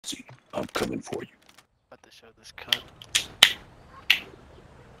pussy. I'm coming for you. About to show this cunt.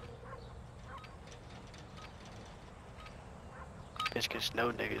 Bitch gets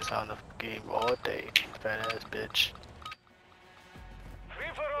no niggas on the game all day. Fat ass bitch. Free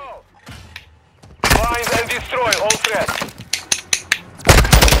for all. Find and destroy all threats.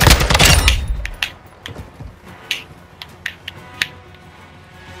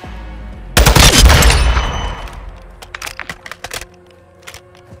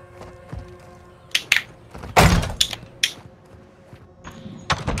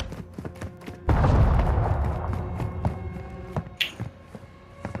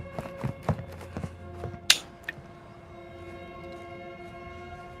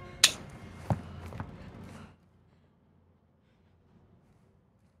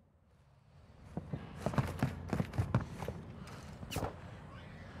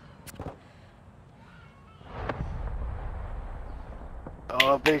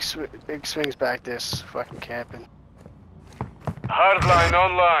 Oh, big swings back this fucking camping. Hardline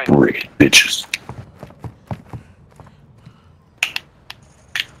online. Great bitches.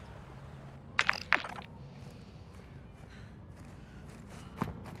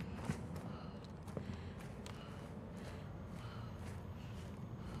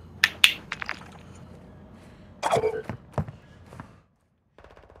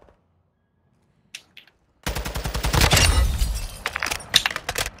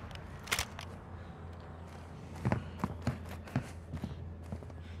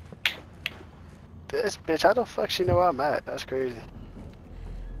 This bitch, how the fuck she know where I'm at? That's crazy.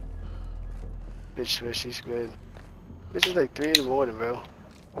 Bitch swear she's good. This is like 3 in the morning, bro.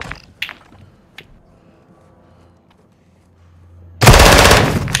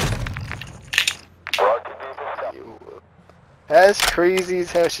 That's crazy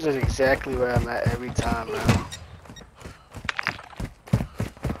as hell. She knows exactly where I'm at every time, bro.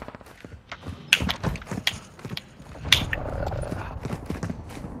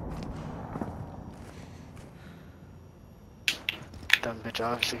 Dumb bitch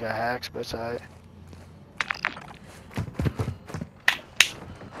obviously got hacks, but it's alright.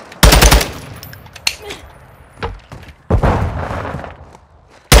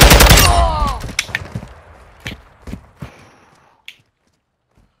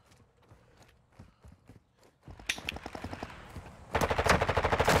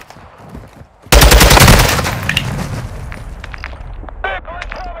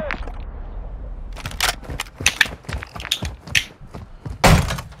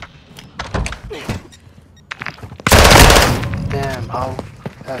 Damn, oh,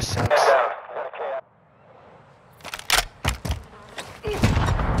 that sucks.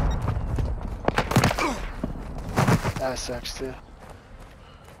 That sucks too.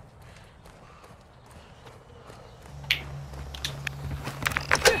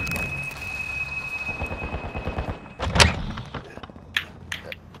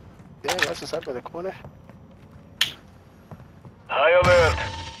 Yeah, that's just up in the corner. High alert.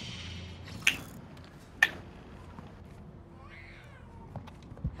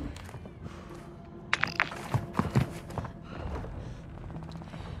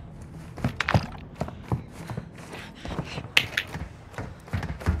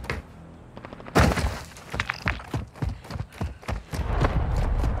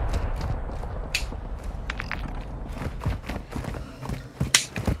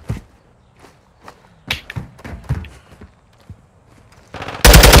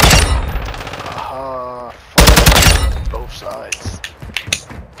 Fuck both sides.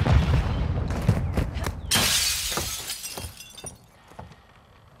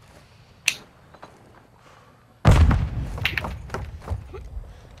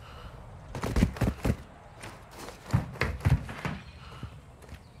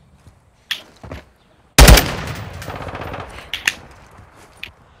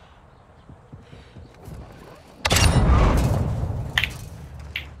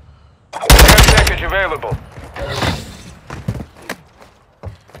 Package available.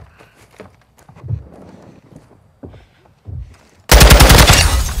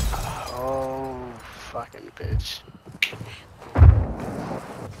 Oh, fucking bitch.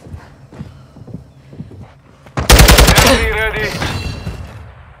 Enemy ready.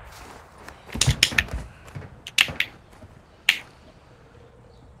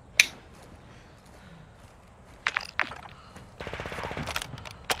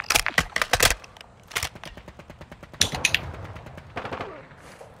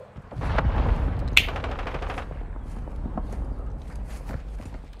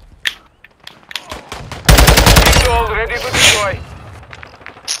 Ready to deploy.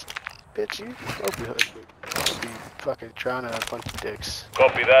 Bitch, you open hood. fucking drowning a bunch of dicks.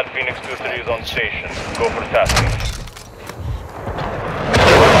 Copy that. Phoenix 2-3 is on station. Go for tasking.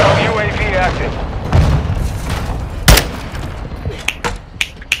 UAV active.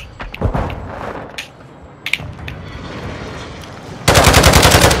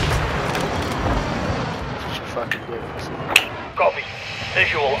 What you fucking do? Copy.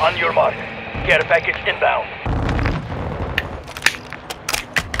 Visual on your mark. Care package inbound.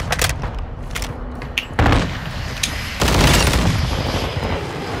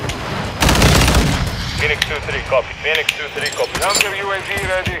 Phoenix 2-3, copy. Phoenix 2-3, copy. Counter UAV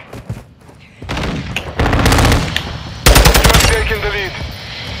ready. You're taking the lead.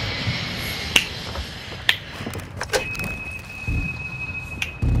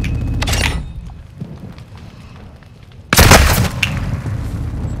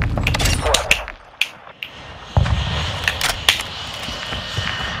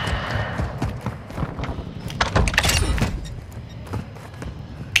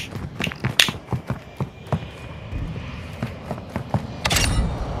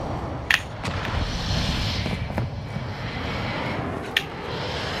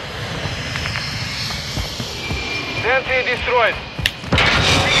 Sentry destroyed.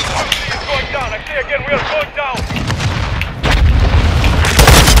 It's going down. I say again, we are going down.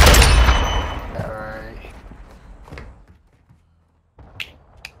 Alright.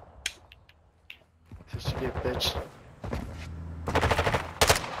 This should be a bitch.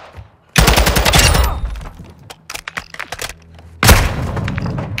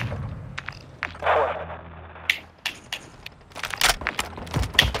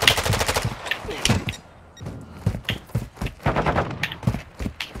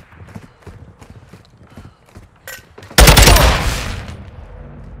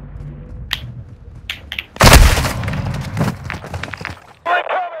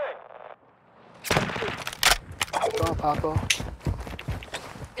 Come on, Paco.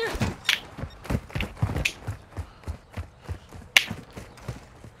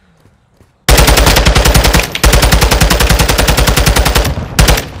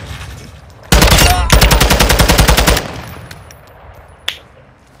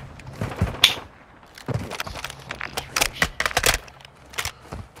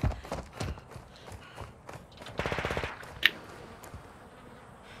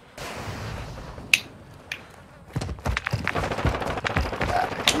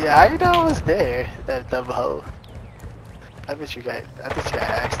 Yeah, how you know I was there? That dumb hoe. I bet you got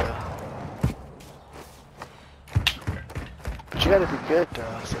axed though. But you gotta be good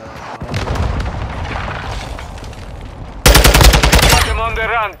though, so. Got him on the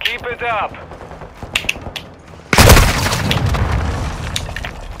run. Keep it up.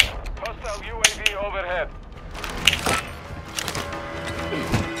 Hostile UAV overhead.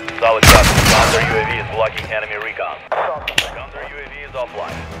 Solid copy. Counter UAV is blocking enemy recon. Counter UAV is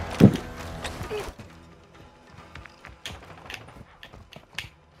offline.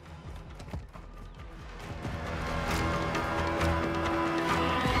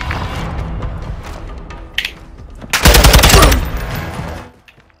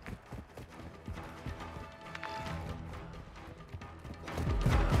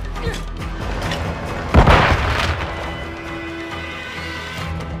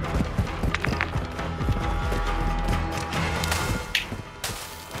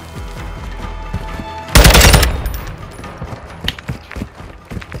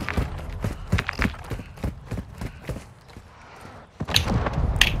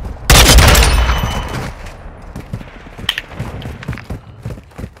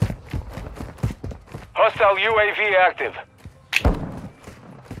 Hostile UAV active.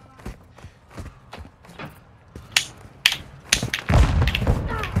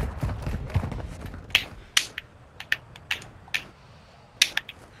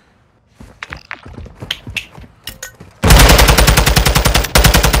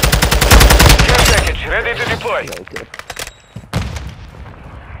 Care package ready to deploy. Okay.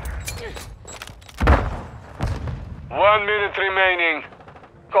 One minute remaining.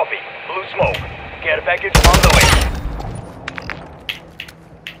 Copy. Blue smoke. Care package on the way.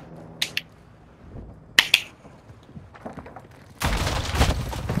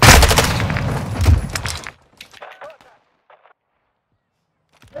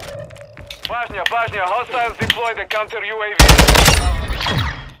 Bajnia, hostiles deploy the counter UAV.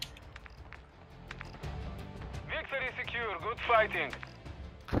 Victory secure, good fighting.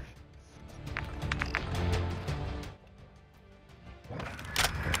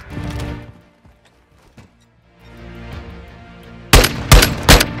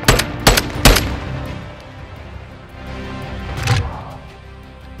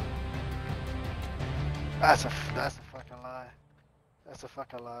 That's That's a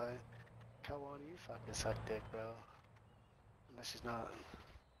fucking lie. Come on, you fucking suck dick, bro. No, she's not.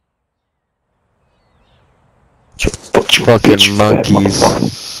 Fuck you, Fucking bitch, fat monkeys.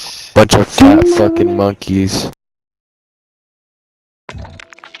 motherfucker. Bunch of fat fucking monkeys.